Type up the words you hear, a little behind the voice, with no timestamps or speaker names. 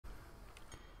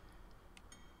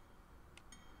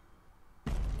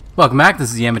Welcome back,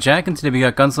 this is Yama, and today we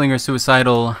got Gunslinger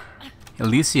Suicidal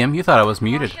Elysium. You thought I was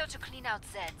muted.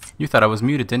 You thought I was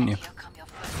muted, didn't you?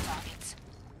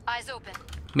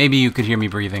 Maybe you could hear me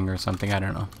breathing or something, I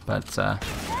don't know. But, I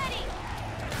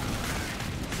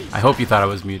hope you thought I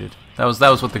was muted. That was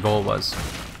what the goal was.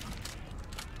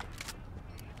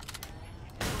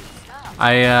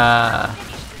 I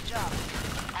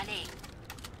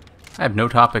have no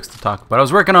topics to talk about. I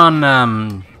was working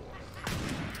on,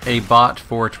 a bot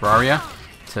for Terraria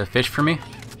to fish for me,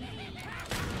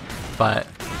 but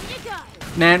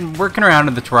man, working around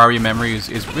in the Terraria memories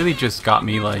is really just got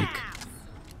me like,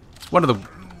 it's one of the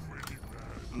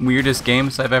weirdest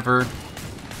games I've ever,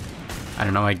 I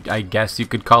don't know, I guess you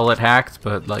could call it hacked,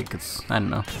 but like it's, I don't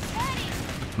know,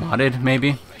 modded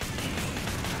maybe.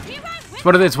 It's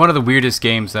one of the weirdest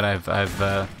games that I've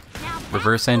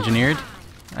reverse engineered.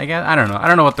 I guess, I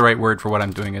don't know what the right word for what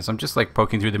I'm doing is. I'm just like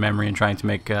poking through the memory and trying to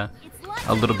make a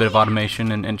little bit of automation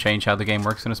and change how the game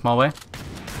works in a small way.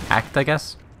 Hacked, I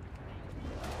guess.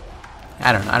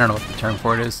 I don't know what the term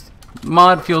for it is.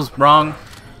 Mod feels wrong.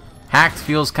 Hacked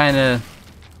feels kind of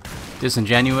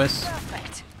disingenuous. I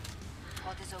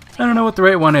don't know what the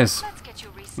right one is.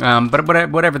 But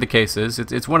whatever the case is,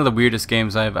 it's one of the weirdest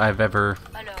games I've ever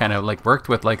kind of like worked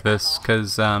with like this,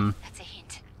 because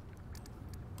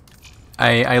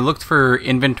I looked for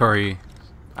inventory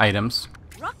items,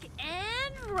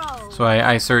 so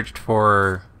I searched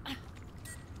for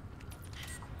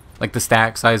like the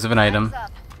stack size of an item,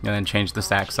 and then changed the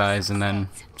stack size, and then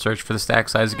searched for the stack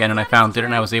size again, and I found it,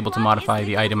 and I was able to modify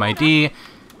the item ID.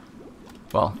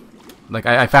 Well, like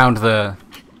I found the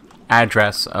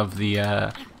address of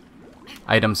the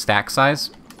item stack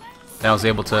size, and I was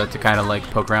able to kind of like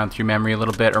poke around through memory a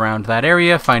little bit around that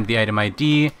area, find the item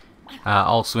ID.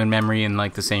 Also in memory in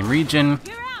like the same region.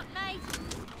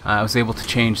 I was able to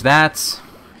change that,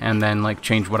 and then like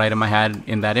change what item I had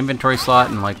in that inventory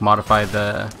slot, and like modify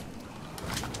the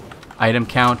item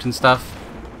count and stuff.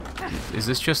 Is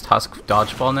this just Husk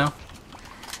Dodgeball now?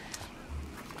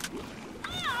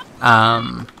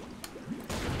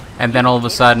 And then all of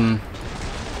a sudden,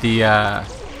 the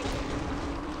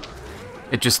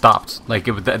it just stopped. Like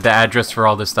the address for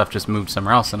all this stuff just moved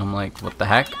somewhere else, and I'm like, what the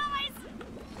heck?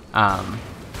 So I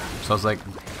was like,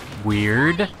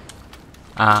 weird.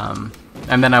 And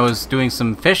then I was doing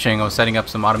some fishing. I was setting up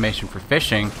some automation for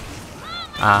fishing.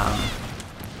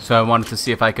 So I wanted to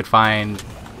see if I could find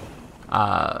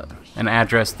an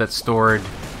address that stored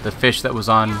the fish that was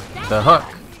on the hook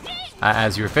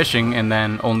as you were fishing, and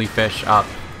then only fish up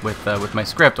with my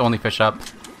script. Only fish up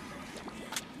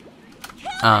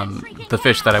the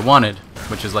fish that I wanted,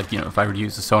 which is like, you know, if I were to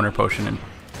use the sonar potion and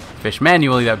fish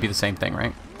manually, that would be the same thing,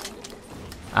 right?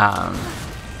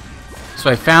 So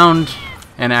I found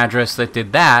an address that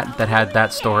did that had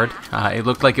that stored. It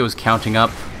looked like it was counting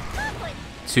up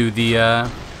to the,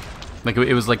 like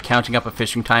it was like counting up a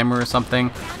fishing timer or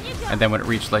something, and then when it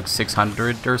reached like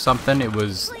 600 or something, it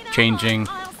was changing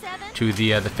to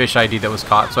the fish ID that was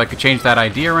caught. So I could change that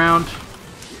ID around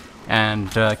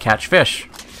and catch fish.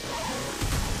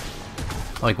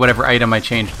 Like whatever item I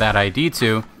changed that ID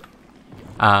to,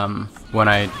 when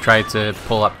I tried to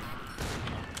pull up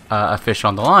a fish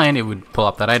on the line, it would pull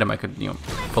up that item. I could, you know,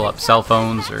 pull up cell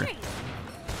phones or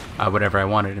whatever I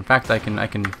wanted. In fact, I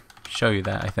can show you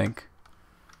that, I think.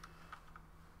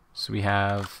 So we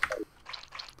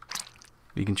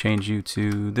can change you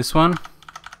to this one.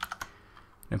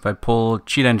 If I pull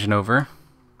Cheat Engine over,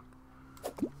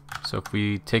 so if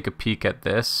we take a peek at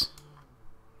this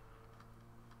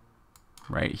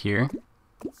right here.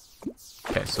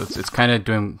 Okay, so it's kind of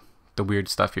doing the weird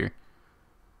stuff here.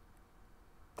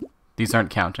 These aren't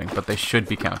counting, but they should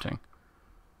be counting.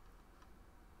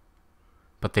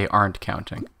 But they aren't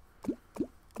counting.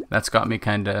 That's got me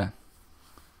kind of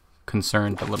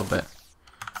concerned a little bit.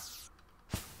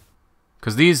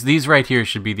 Because these right here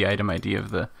should be the item ID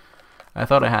of the... I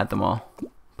thought I had them all,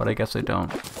 but I guess I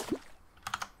don't.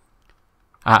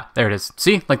 Ah, there it is.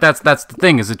 See? Like that's the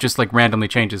thing, is it just like randomly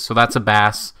changes. So that's a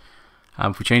bass.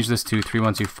 If we change this to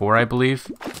 3124, I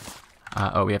believe.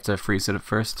 Oh, we have to freeze it at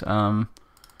first.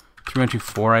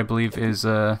 3124, I believe, is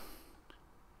no?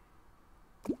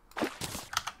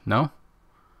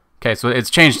 Okay, so it's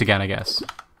changed again, I guess.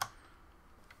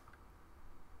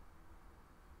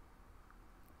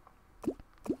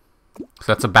 So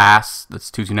that's a bass, that's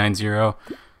 2290.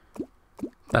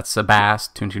 That's a bass,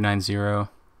 2290.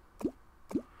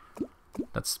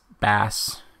 That's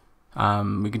bass.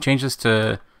 We can change this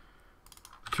to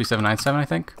 3797, I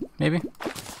think, maybe.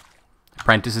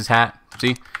 Apprentice's hat,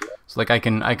 see? So like I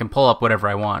can pull up whatever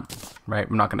I want, right?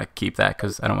 I'm not gonna keep that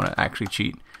because I don't want to actually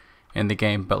cheat in the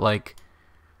game, but like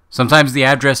sometimes the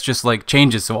address just like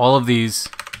changes. So all of these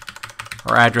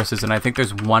are addresses, and I think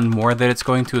there's one more that it's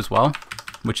going to as well,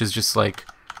 which is just like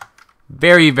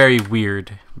very, very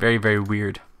weird. Very, very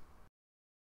weird.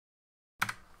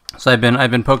 So I've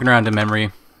been poking around in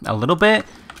memory a little bit,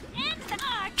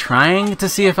 trying to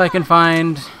see if I can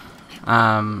find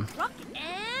some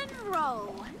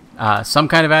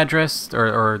kind of address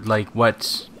or like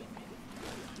what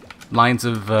lines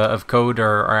of code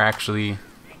are actually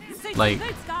like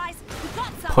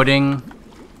putting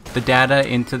the data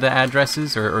into the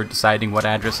addresses, or deciding what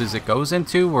addresses it goes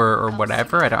into, or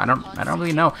whatever. I don't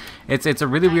really know. It's a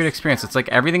really weird experience. It's like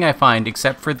everything I find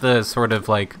except for the sort of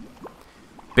like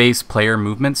base player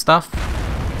movement stuff.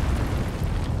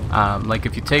 Like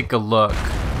if you take a look,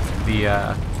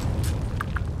 the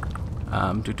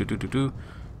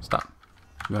stop.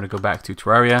 You want to go back to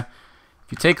Terraria.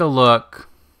 If you take a look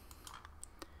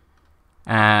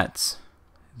at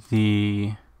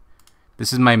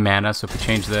this is my mana, so if we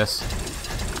change this,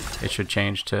 it should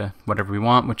change to whatever we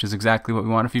want, which is exactly what we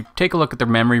want. If you take a look at the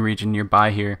memory region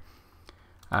nearby here,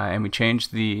 and we change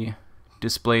the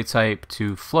display type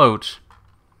to float,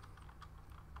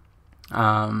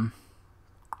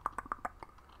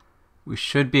 we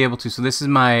should be able to, so this is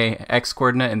my X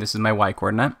coordinate and this is my Y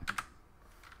coordinate.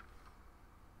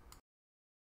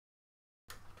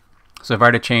 So if I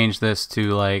were to change this to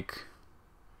like,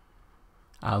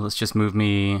 let's just move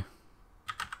me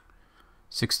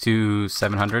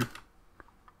 62700.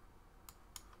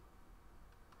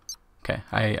 Okay,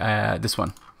 I this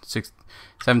one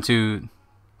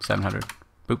 72700.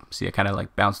 Boop. See, I kind of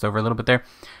like bounced over a little bit there.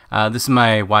 This is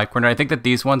my Y coordinate. I think that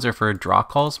these ones are for draw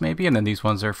calls maybe, and then these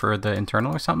ones are for the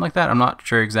internal or something like that. I'm not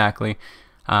sure exactly,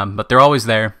 but they're always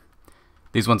there.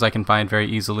 These ones I can find very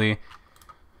easily.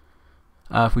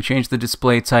 If we change the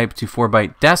display type to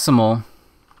 4-byte decimal,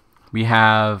 we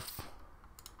have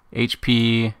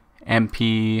HP,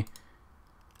 MP.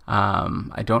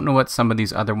 I don't know what some of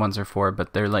these other ones are for,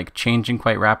 but they're like changing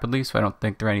quite rapidly, so I don't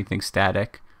think they're anything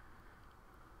static.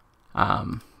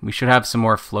 We should have some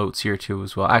more floats here too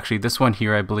as well. Actually, this one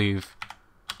here, I believe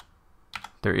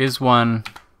there is one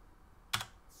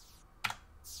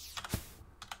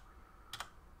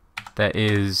that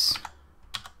is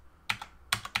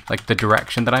like the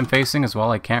direction that I'm facing as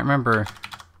well. I can't remember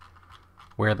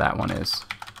where that one is.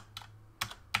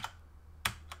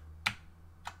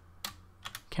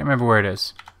 Can't remember where it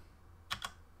is,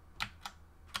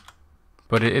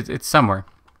 but it's somewhere.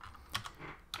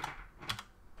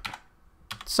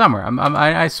 Somewhere.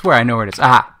 I swear I know where it is.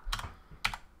 Ah!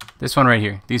 This one right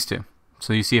here. These two.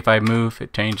 So you see if I move,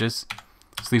 it changes.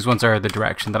 So these ones are the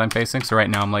direction that I'm facing. So right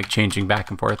now I'm like changing back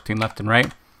and forth between left and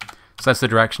right. So that's the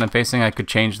direction I'm facing. I could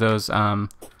change those.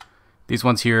 These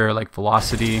ones here are like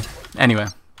velocity. Anyway.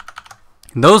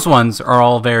 Those ones are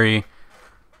all very...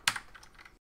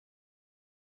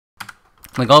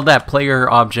 like all that player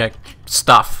object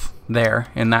stuff there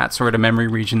in that sort of memory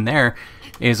region there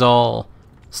is all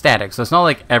static. So it's not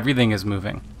like everything is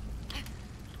moving.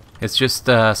 It's just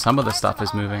some of the stuff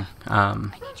is moving.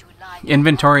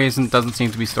 Inventory doesn't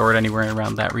seem to be stored anywhere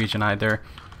around that region either,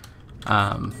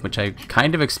 which I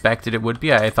kind of expected it would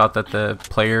be. I thought that the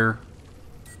player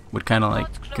would kind of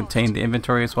like contain the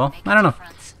inventory as well. I don't know.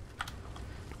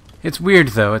 It's weird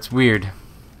though. It's weird.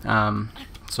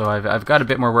 So I've got a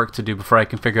bit more work to do before I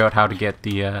can figure out how to get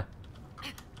the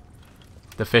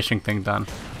fishing thing done.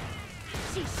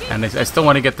 And I still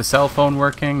want to get the cell phone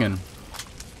working, and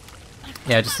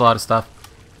yeah, just a lot of stuff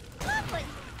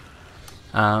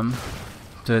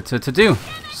to do.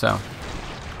 So,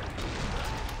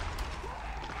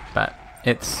 but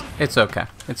it's okay.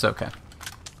 It's okay.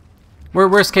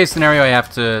 Worst case scenario, I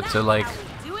have to like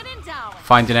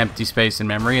find an empty space in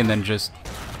memory and then just,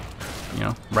 you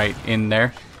know, right in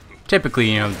there.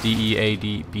 Typically, you know,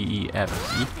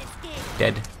 DEADBEFE,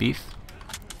 dead beef.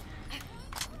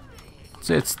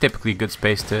 So it's typically a good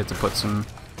space to put some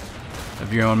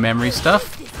of your own memory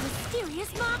stuff,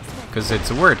 because it's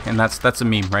a word, and that's a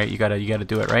meme, right? You gotta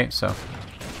do it, right? So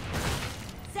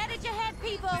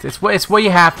it's what you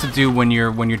have to do when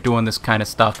you're doing this kind of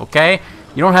stuff, okay?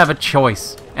 You don't have a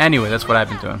choice. Anyway, that's what I've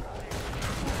been doing.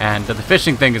 And the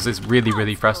fishing thing is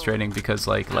really frustrating, because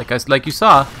like you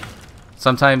saw,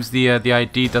 sometimes the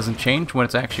ID doesn't change when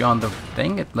it's actually on the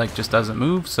thing. It like just doesn't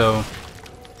move. So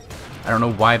I don't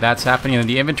know why that's happening. And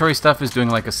the inventory stuff is doing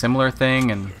like a similar thing,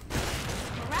 and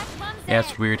yeah,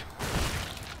 it's weird.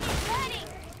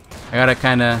 I gotta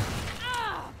kind of.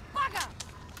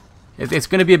 It's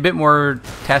gonna be a bit more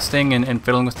testing and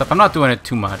fiddling with stuff. I'm not doing it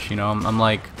too much, you know. I'm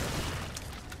like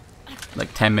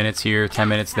 10 minutes here, 10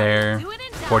 minutes there,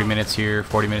 40 minutes here,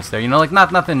 40 minutes there. You know, like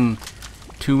nothing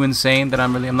too insane that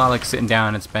I'm not like sitting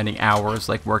down and spending hours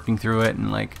like working through it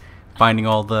and like finding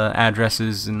all the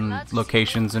addresses and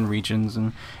locations and regions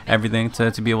and everything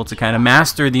to be able to kind of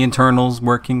master the internals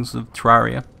workings of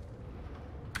Terraria.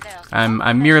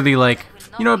 I'm merely like,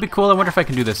 you know, it'd be cool, I wonder if I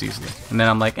can do this easily. And then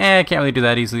I'm like, I can't really do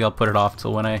that easily, I'll put it off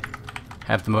till when I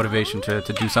have the motivation to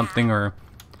do something, or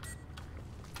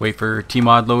wait for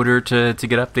Tmod loader to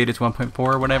get updated to 1.4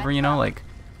 or whatever, you know, like,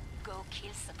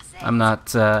 I'm not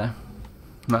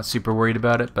super worried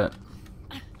about it, but,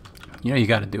 you know, you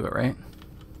gotta do it, right?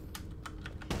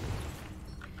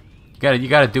 You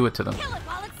gotta do it to them.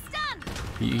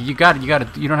 You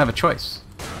don't have a choice.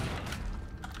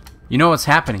 You know what's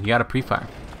happening. You gotta pre-fire.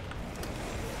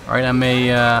 All right, I'm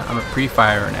a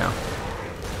pre-firer now.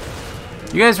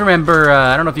 You guys remember?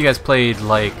 I don't know if you guys played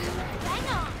like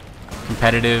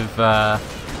competitive,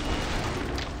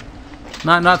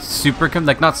 not super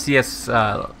like not CS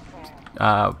 1.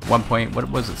 What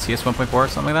was it? CS 1.4 or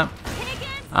something like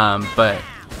that. But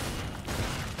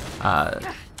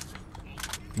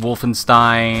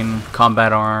Wolfenstein,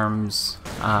 Combat Arms.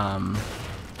 I'm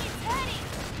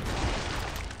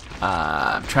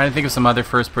trying to think of some other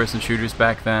first-person shooters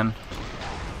back then.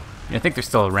 I think they're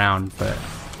still around, but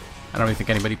I don't really think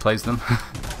anybody plays them.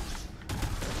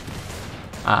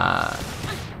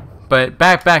 But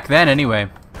back then, anyway.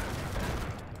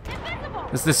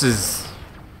 This is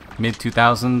mid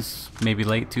 2000s, maybe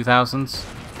late 2000s.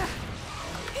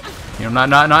 You know,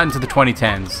 not into the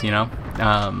 2010s. You know.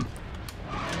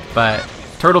 But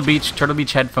Turtle Beach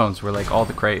headphones were like all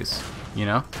the craze, you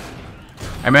know.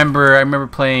 I remember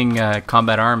playing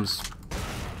Combat Arms,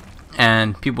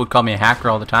 and people would call me a hacker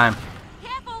all the time,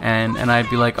 and I'd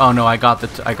be like, oh no, I got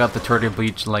the Turtle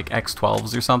Beach like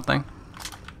X12s or something,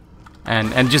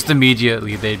 and just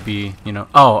immediately they'd be, you know,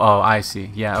 oh I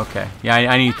see, yeah, okay, yeah,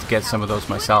 I need to get some of those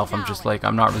myself. I'm just like,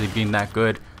 I'm not really being that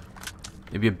good.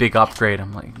 It'd be a big upgrade.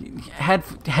 I'm like,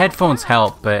 headphones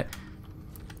help, but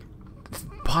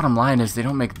bottom line is they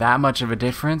don't make that much of a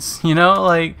difference, you know,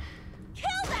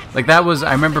 like that was,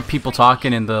 I remember people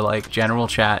talking in the like general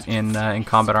chat in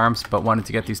Combat Arms, but wanted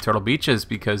to get these Turtle Beaches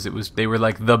because they were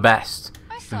like the best.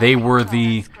 They were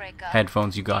the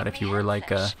headphones you got if you were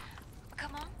like a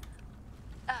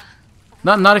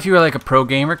not if you were like a pro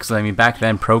gamer, because I mean back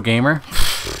then pro gamer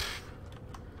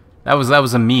that was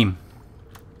a meme.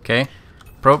 Okay,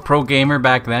 pro gamer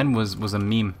back then was a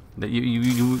meme that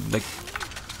you like.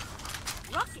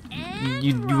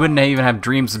 You wouldn't even have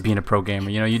dreams of being a pro gamer.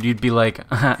 You know, you'd be like,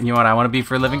 you know what I want to be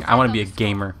for a living? I want to be a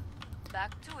gamer.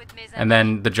 And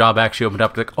then the job actually opened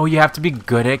up, like, oh, you have to be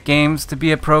good at games to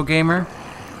be a pro gamer?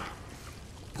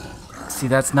 See,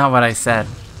 that's not what I said.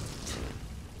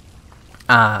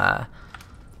 But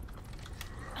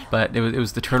it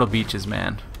was the Turtle Beaches,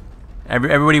 man.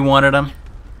 Everybody wanted them.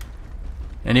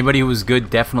 Anybody who was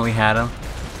good definitely had them.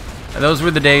 Those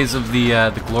were the days of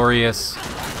the glorious,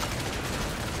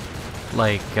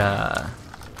 like,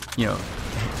 you know,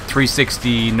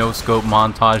 360 no-scope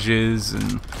montages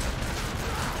and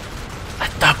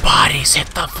let the bodies hit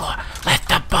the floor, let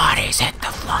the bodies hit the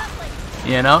floor,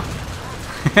 you know?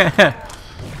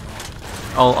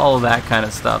 all of that kind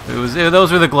of stuff.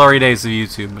 Those were the glory days of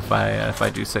YouTube, if I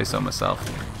do say so myself.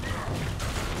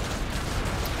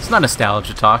 It's not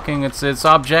nostalgia talking, it's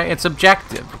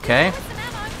objective, okay?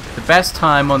 The best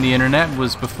time on the internet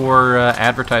was before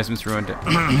advertisements ruined it.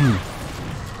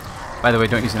 By the way,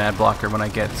 don't use an ad blocker when I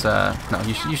get, no,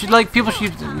 you should like, people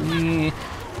should,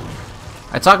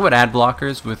 I talk about ad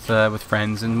blockers with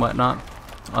friends and whatnot,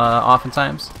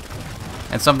 oftentimes.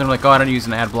 And something like, oh, I don't use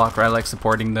an ad blocker, I like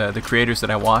supporting the creators that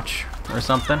I watch, or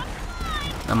something.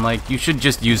 I'm like, you should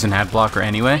just use an ad blocker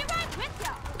anyway.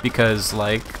 Because,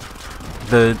 like,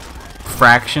 the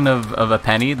fraction of a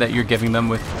penny that you're giving them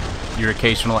with your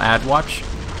occasional ad watch,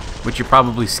 which you're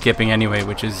probably skipping anyway,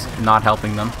 which is not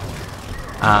helping them,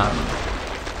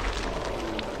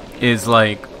 is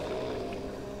like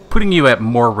putting you at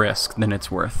more risk than it's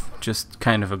worth, just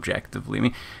kind of objectively. I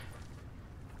mean,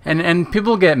 and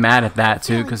people get mad at that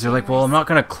too, because they're like, well, I'm not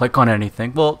gonna click on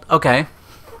anything. Well, okay,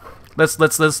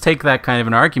 let's take that kind of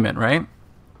an argument, right?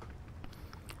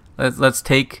 Let's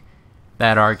take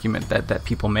that argument that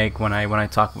people make when I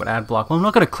talk about ad block. Well, I'm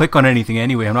not gonna click on anything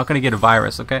anyway. I'm not gonna get a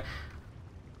virus, okay?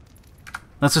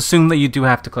 Let's assume that you do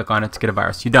have to click on it to get a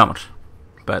virus. You don't,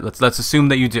 but let's assume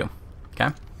that you do.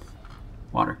 Okay?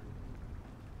 Water.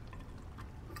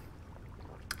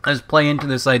 Let's play into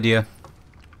this idea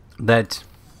that,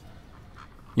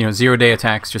 you know, zero-day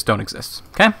attacks just don't exist.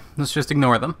 Okay? Let's just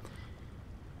ignore them.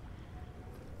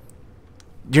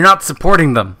 You're not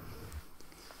supporting them.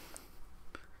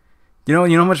 You know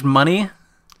how much money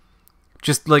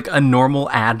just like a normal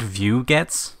ad view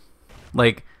gets?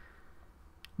 Like,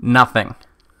 nothing.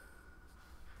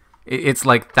 It's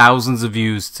like thousands of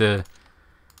views to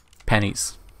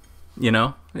pennies. You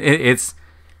know? It's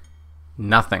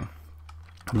nothing.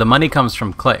 The money comes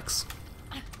from clicks.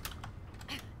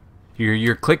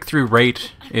 Your click-through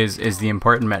rate is the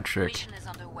important metric.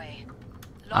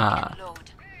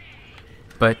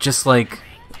 But just like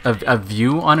a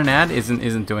view on an ad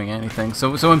isn't doing anything.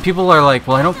 So when people are like,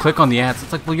 well, I don't click on the ads,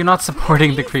 it's like, well, you're not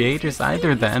supporting the creators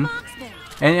either then.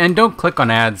 And don't click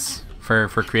on ads for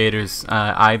creators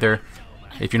either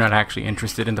if you're not actually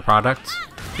interested in the product,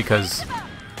 because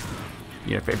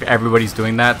you know, if everybody's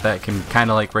doing that, that can kind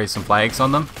of like raise some flags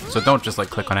on them. So don't just like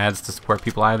click on ads to support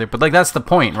people either. But like that's the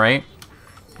point, right?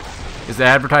 Is the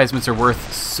advertisements are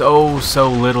worth so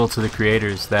little to the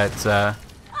creators that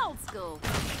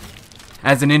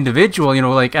as an individual, you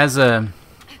know, like as a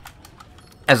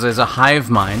hive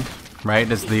mind, right?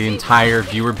 As the entire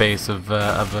viewer base of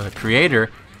a creator,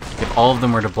 if all of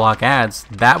them were to block ads,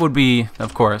 that would be,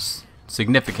 of course,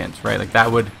 significant, right? Like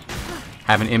that would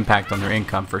have an impact on their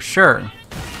income for sure.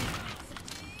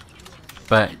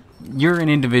 But you're an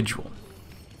individual.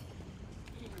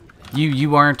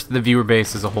 You aren't the viewer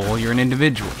base as a whole. You're an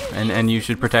individual, and you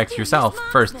should protect yourself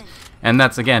first. And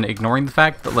that's, again, ignoring the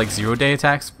fact that like zero-day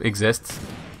attacks exist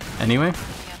anyway.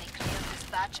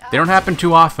 They don't happen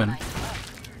too often,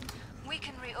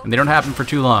 and they don't happen for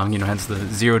too long. You know, hence the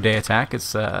zero-day attack.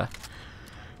 It's like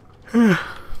I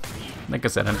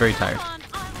said, I'm very tired.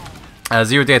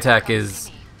 Zero-day attack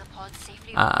is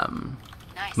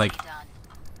like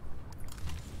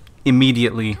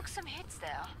immediately.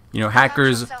 You know,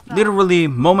 hackers literally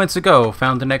moments ago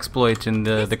found an exploit in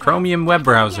the Chromium web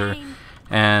browser,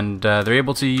 and they're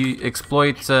able to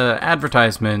exploit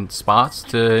advertisement spots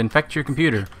to infect your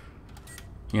computer.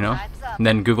 You know, and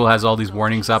then Google has all these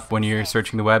warnings up when you're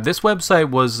searching the web. This website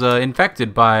was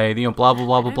infected by, you know, blah blah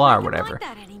blah blah blah or whatever,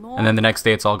 and then the next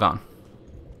day it's all gone.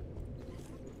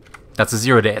 That's a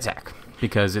zero-day attack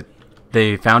because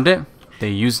they found it, they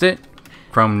used it,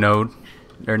 Chrome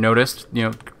noticed, you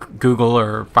know, Google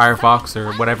or Firefox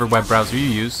or whatever web browser you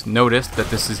use noticed that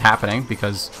this is happening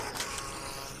because,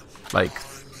 like,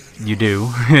 you do.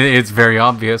 It's very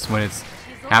obvious when it's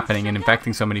happening and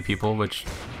infecting so many people, which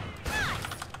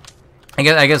I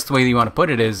guess the way you want to put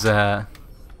it is,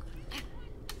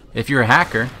 if you're a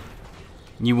hacker,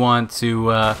 you want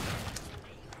to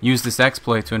use this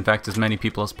exploit to infect as many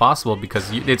people as possible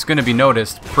because it's going to be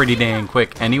noticed pretty dang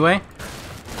quick anyway.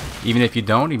 Even if you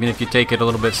don't, even if you take it a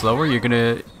little bit slower,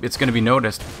 it's gonna be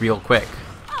noticed real quick.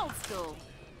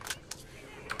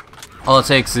 All it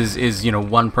takes is you know,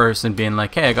 one person being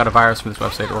like, hey, I got a virus from this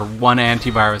website, or one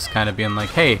antivirus kind of being like,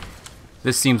 hey,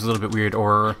 this seems a little bit weird,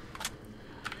 or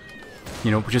you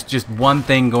know, just one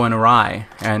thing going awry,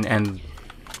 and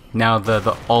now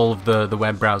all of the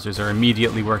web browsers are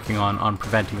immediately working on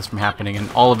preventing this from happening, and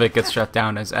all of it gets shut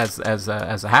down. As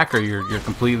a hacker, you're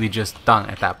completely just done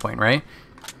at that point, right?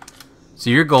 So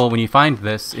your goal when you find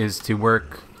this is to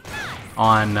work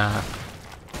on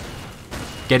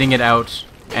getting it out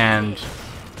and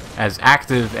as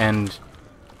active and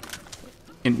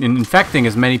infecting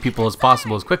as many people as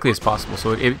possible as quickly as possible.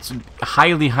 So it's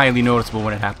highly noticeable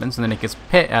when it happens, and then it gets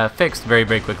fixed very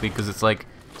quickly because it's like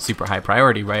super high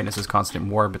priority, right? And it's this constant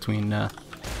war between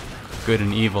good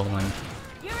and evil, and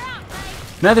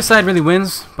neither side really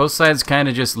wins. Both sides kind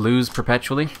of just lose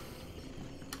perpetually.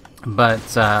 But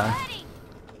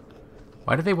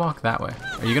why do they walk that way?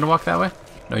 Are you gonna walk that way?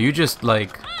 No, you just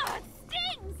like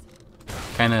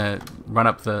kind of run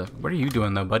up the... What are you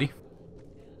doing though, buddy?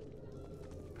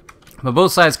 But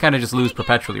both sides kind of just lose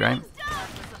perpetually, right?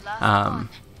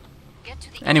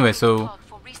 Anyway, so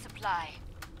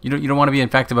you don't want to be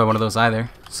infected by one of those either.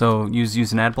 So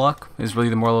use an ad block is really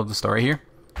the moral of the story here.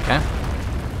 Okay?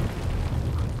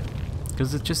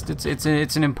 Because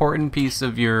it's an important piece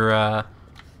of your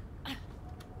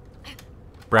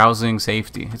browsing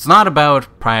safety. It's not about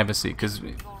privacy, because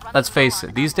let's face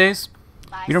it, these days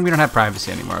we don't have privacy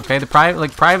anymore. Okay,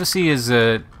 privacy is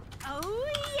a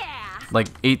like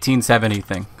 1870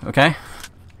 thing. Okay,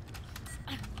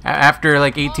 after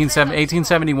like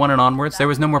 1871 and onwards, there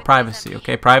was no more privacy.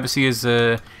 Okay, privacy is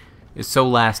so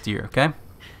last year. Okay,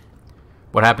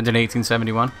 what happened in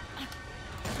 1871?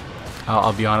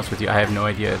 I'll be honest with you, I have no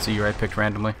idea. It's a year I picked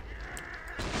randomly.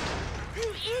 Who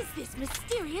is this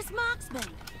mysterious marksman?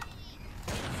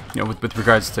 You know, with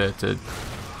regards to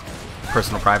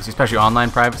personal privacy, especially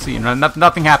online privacy, you know,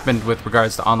 nothing happened with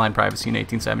regards to online privacy in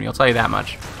 1870. I'll tell you that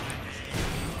much.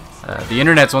 The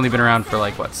internet's only been around for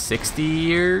like what, 60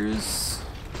 years,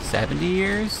 70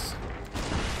 years.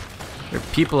 There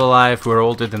are people alive who are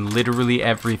older than literally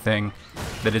everything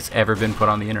that has ever been put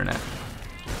on the internet.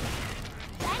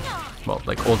 Well,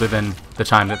 like older than the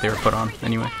time that they were put on,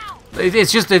 anyway.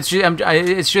 It's just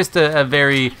a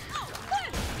very,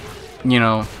 you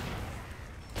know,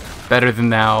 better than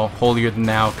thou, holier than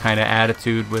thou kind of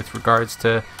attitude with regards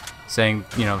to saying,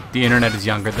 you know, the internet is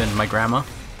younger than my grandma.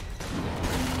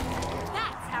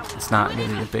 It's not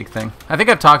really a big thing. I think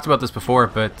I've talked about this before,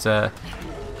 but you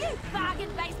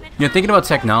know, thinking about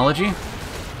technology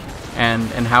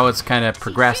and how it's kind of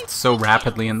progressed so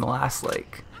rapidly in the last,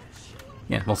 like,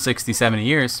 yeah, well, 60, 70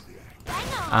 years,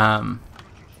 and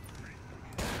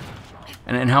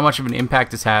how much of an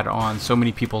impact it's had on so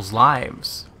many people's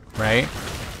lives, right?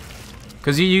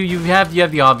 Because you have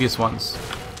the obvious ones,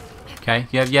 okay?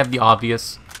 You have the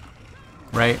obvious,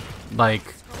 right?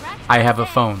 Like, I have a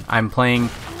phone. I'm playing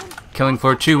Killing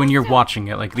Floor 2 and you're watching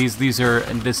it. Like, this is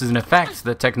an effect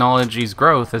that technology's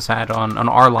growth has had on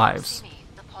our lives.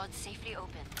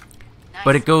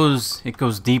 But it goes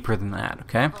deeper than that,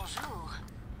 okay?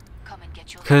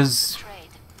 Because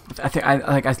I think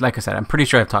like I said, I'm pretty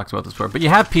sure I've talked about this before. But you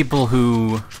have people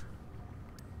who,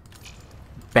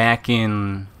 back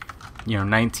in, you know,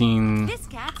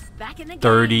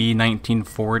 1930,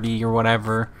 1940 or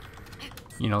whatever,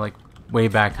 you know, like way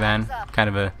back then, kind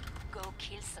of a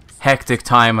hectic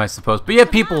time, I suppose. But yeah,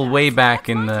 people way back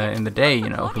in the day, you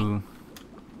know, who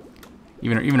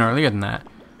even earlier than that,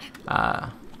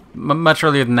 much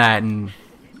earlier than that, and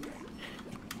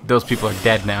those people are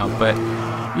dead now. But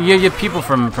you have people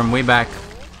from way back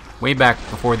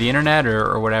before the internet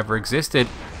or whatever existed,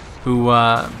 who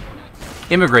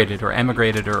immigrated or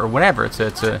emigrated or whatever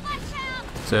to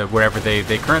wherever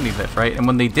they currently live, right? And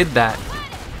when they did that,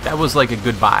 that was like a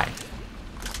goodbye,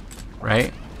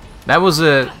 right? That was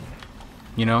a,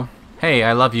 you know, hey,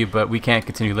 I love you, but we can't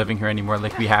continue living here anymore.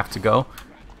 Like, we have to go.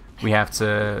 We have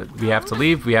to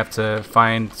leave. We have to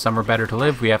find somewhere better to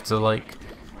live. We have to, like,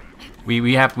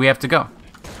 we have to go.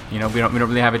 You know, we don't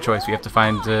really have a choice. We have to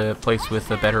find a place with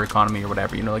a better economy or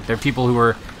whatever. You know, like, there are people who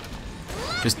are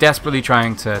just desperately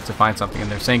trying to find something,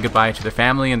 and they're saying goodbye to their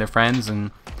family and their friends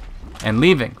and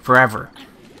leaving forever,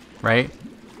 right?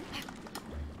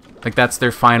 Like, that's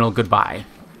their final goodbye.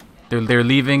 They're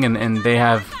leaving, and they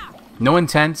have no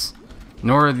intent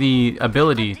nor the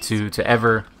ability to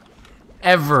ever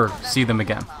see them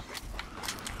again,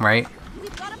 right?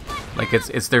 Like,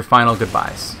 it's their final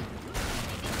goodbyes.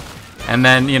 And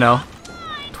then, you know,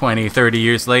 20, 30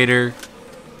 years later,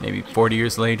 maybe 40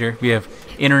 years later, we have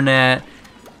internet,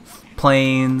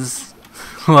 planes,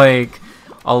 like,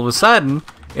 all of a sudden,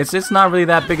 it's not really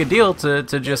that big a deal to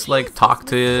just, like, talk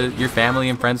to your family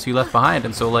and friends who you left behind.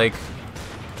 And so, like,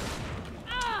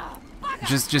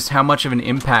 just how much of an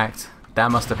impact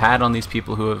that must have had on these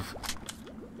people who have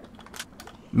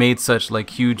made such,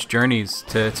 like, huge journeys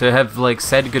to have, like,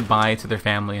 said goodbye to their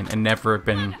family and never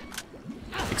been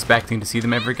expecting to see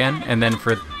them ever again. And then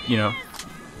for, you know,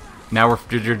 now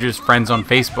you're just friends on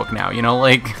Facebook now, you know,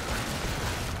 like,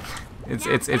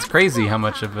 it's crazy how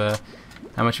much of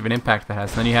an impact that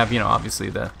has. And then you have, you know, obviously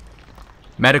the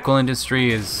medical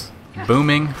industry is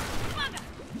booming.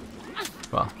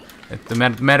 Well, the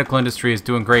medical industry is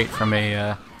doing great from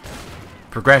a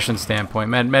progression standpoint.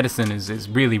 Medicine is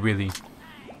really, really,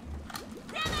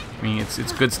 I mean,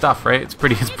 it's good stuff, right? It's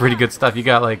pretty good stuff. You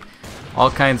got, like, all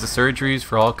kinds of surgeries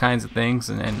for all kinds of things,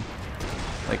 and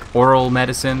like oral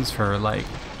medicines for, like,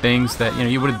 things that, you know,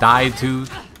 you would have died to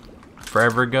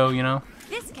forever ago, you know?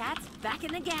 This cat's back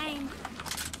in the game.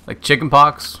 Like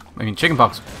chickenpox. I mean,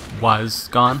 chickenpox was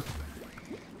gone,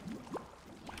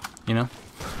 you know?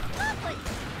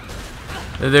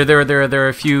 There are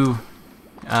a few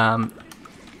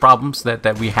problems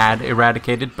that we had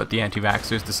eradicated, but the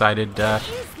anti-vaxxers decided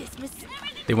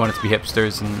they wanted to be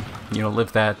hipsters and, you know,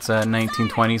 live that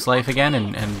 1920s life again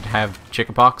and have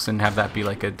chickenpox and have that be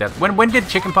like a death. When did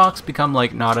chickenpox become,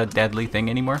 like, not a deadly thing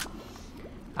anymore?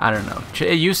 I don't know.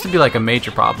 It used to be, like, a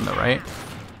major problem though, right?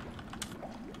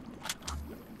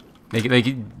 Like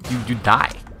you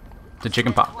die to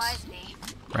chickenpox,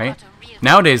 right?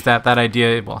 Nowadays that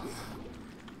idea, well,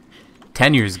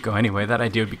 10 years ago anyway, that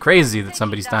idea would be crazy that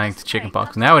somebody's dying to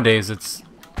chickenpox. Nowadays it's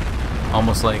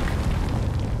almost like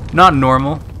not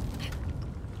normal.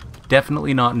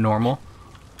 Definitely not normal,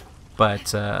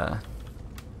 but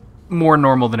more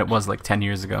normal than it was like 10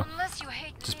 years ago.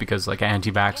 Just because, like,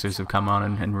 anti-vaxxers have come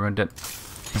on and ruined it.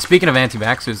 And speaking of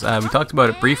anti-vaxxers, we talked about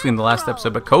it briefly in the last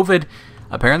episode, but COVID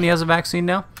apparently has a vaccine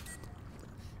now.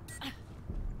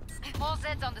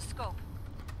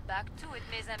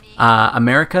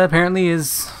 America apparently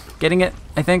is getting it,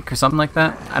 I think, or something like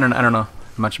that. I don't know.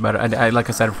 much about it. Like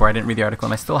I said before, I didn't read the article,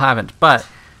 and I still haven't. But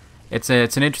it's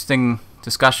an interesting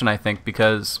discussion, I think,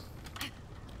 because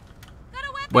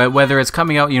whether it's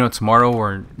coming out, tomorrow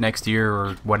or next year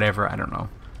or whatever, I don't know.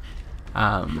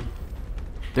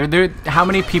 How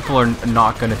many people are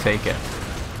not going to take it?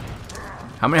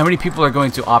 How many people are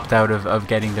going to opt out of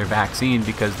getting their vaccine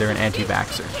because they're an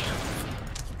anti-vaxxer?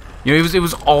 It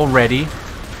was already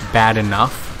bad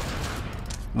enough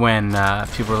when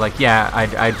people were like, yeah,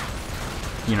 I'd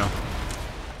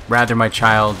rather my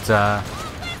child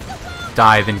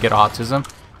die than get autism.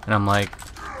 And I'm like,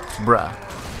 bruh,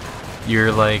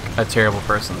 you're like a terrible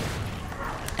person.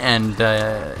 And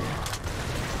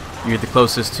you're the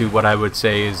closest to what I would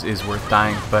say is worth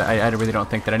dying. But I really don't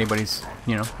think that anybody's,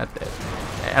 I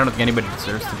don't think anybody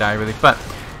deserves to die, really. But,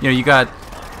 you got,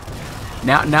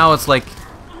 now it's like,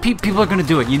 people are going to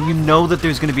do it. You know that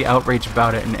there's going to be outrage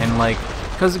about it. And like,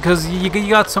 because you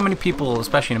got so many people,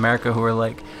 especially in America, who are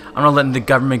like, I'm not letting the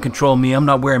government control me. I'm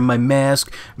not wearing my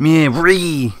mask.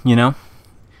 People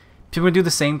do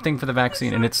the same thing for the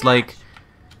vaccine. And it's like,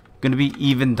 going to be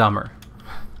even dumber.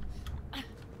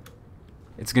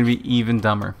 It's going to be even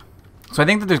dumber. So I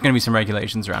think that there's going to be some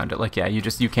regulations around it. Like, yeah,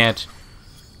 you can't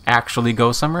actually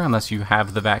go somewhere unless you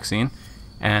have the vaccine.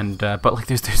 And but like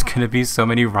there's going to be so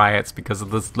many riots because of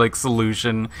this like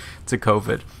solution to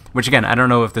COVID. Which again, I don't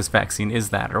know if this vaccine is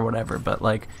that or whatever, but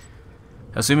like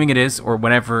assuming it is, or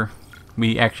whenever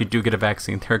we actually do get a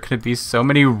vaccine, there are going to be so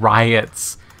many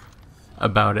riots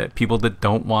about it. People that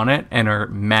don't want it and are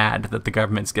mad that the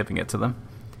government's giving it to them.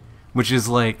 Which is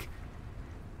like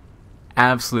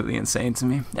absolutely insane to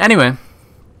me. Anyway,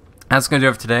 that's going to do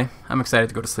it for today. I'm excited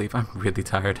to go to sleep. I'm really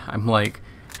tired. I'm like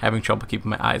having trouble keeping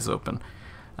my eyes open.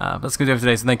 That's going to do it for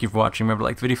today, so thank you for watching. Remember to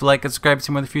like the video if you like it, subscribe to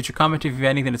see more in the future, comment if you have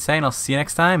anything to say, and I'll see you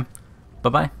next time.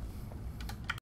 Bye-bye.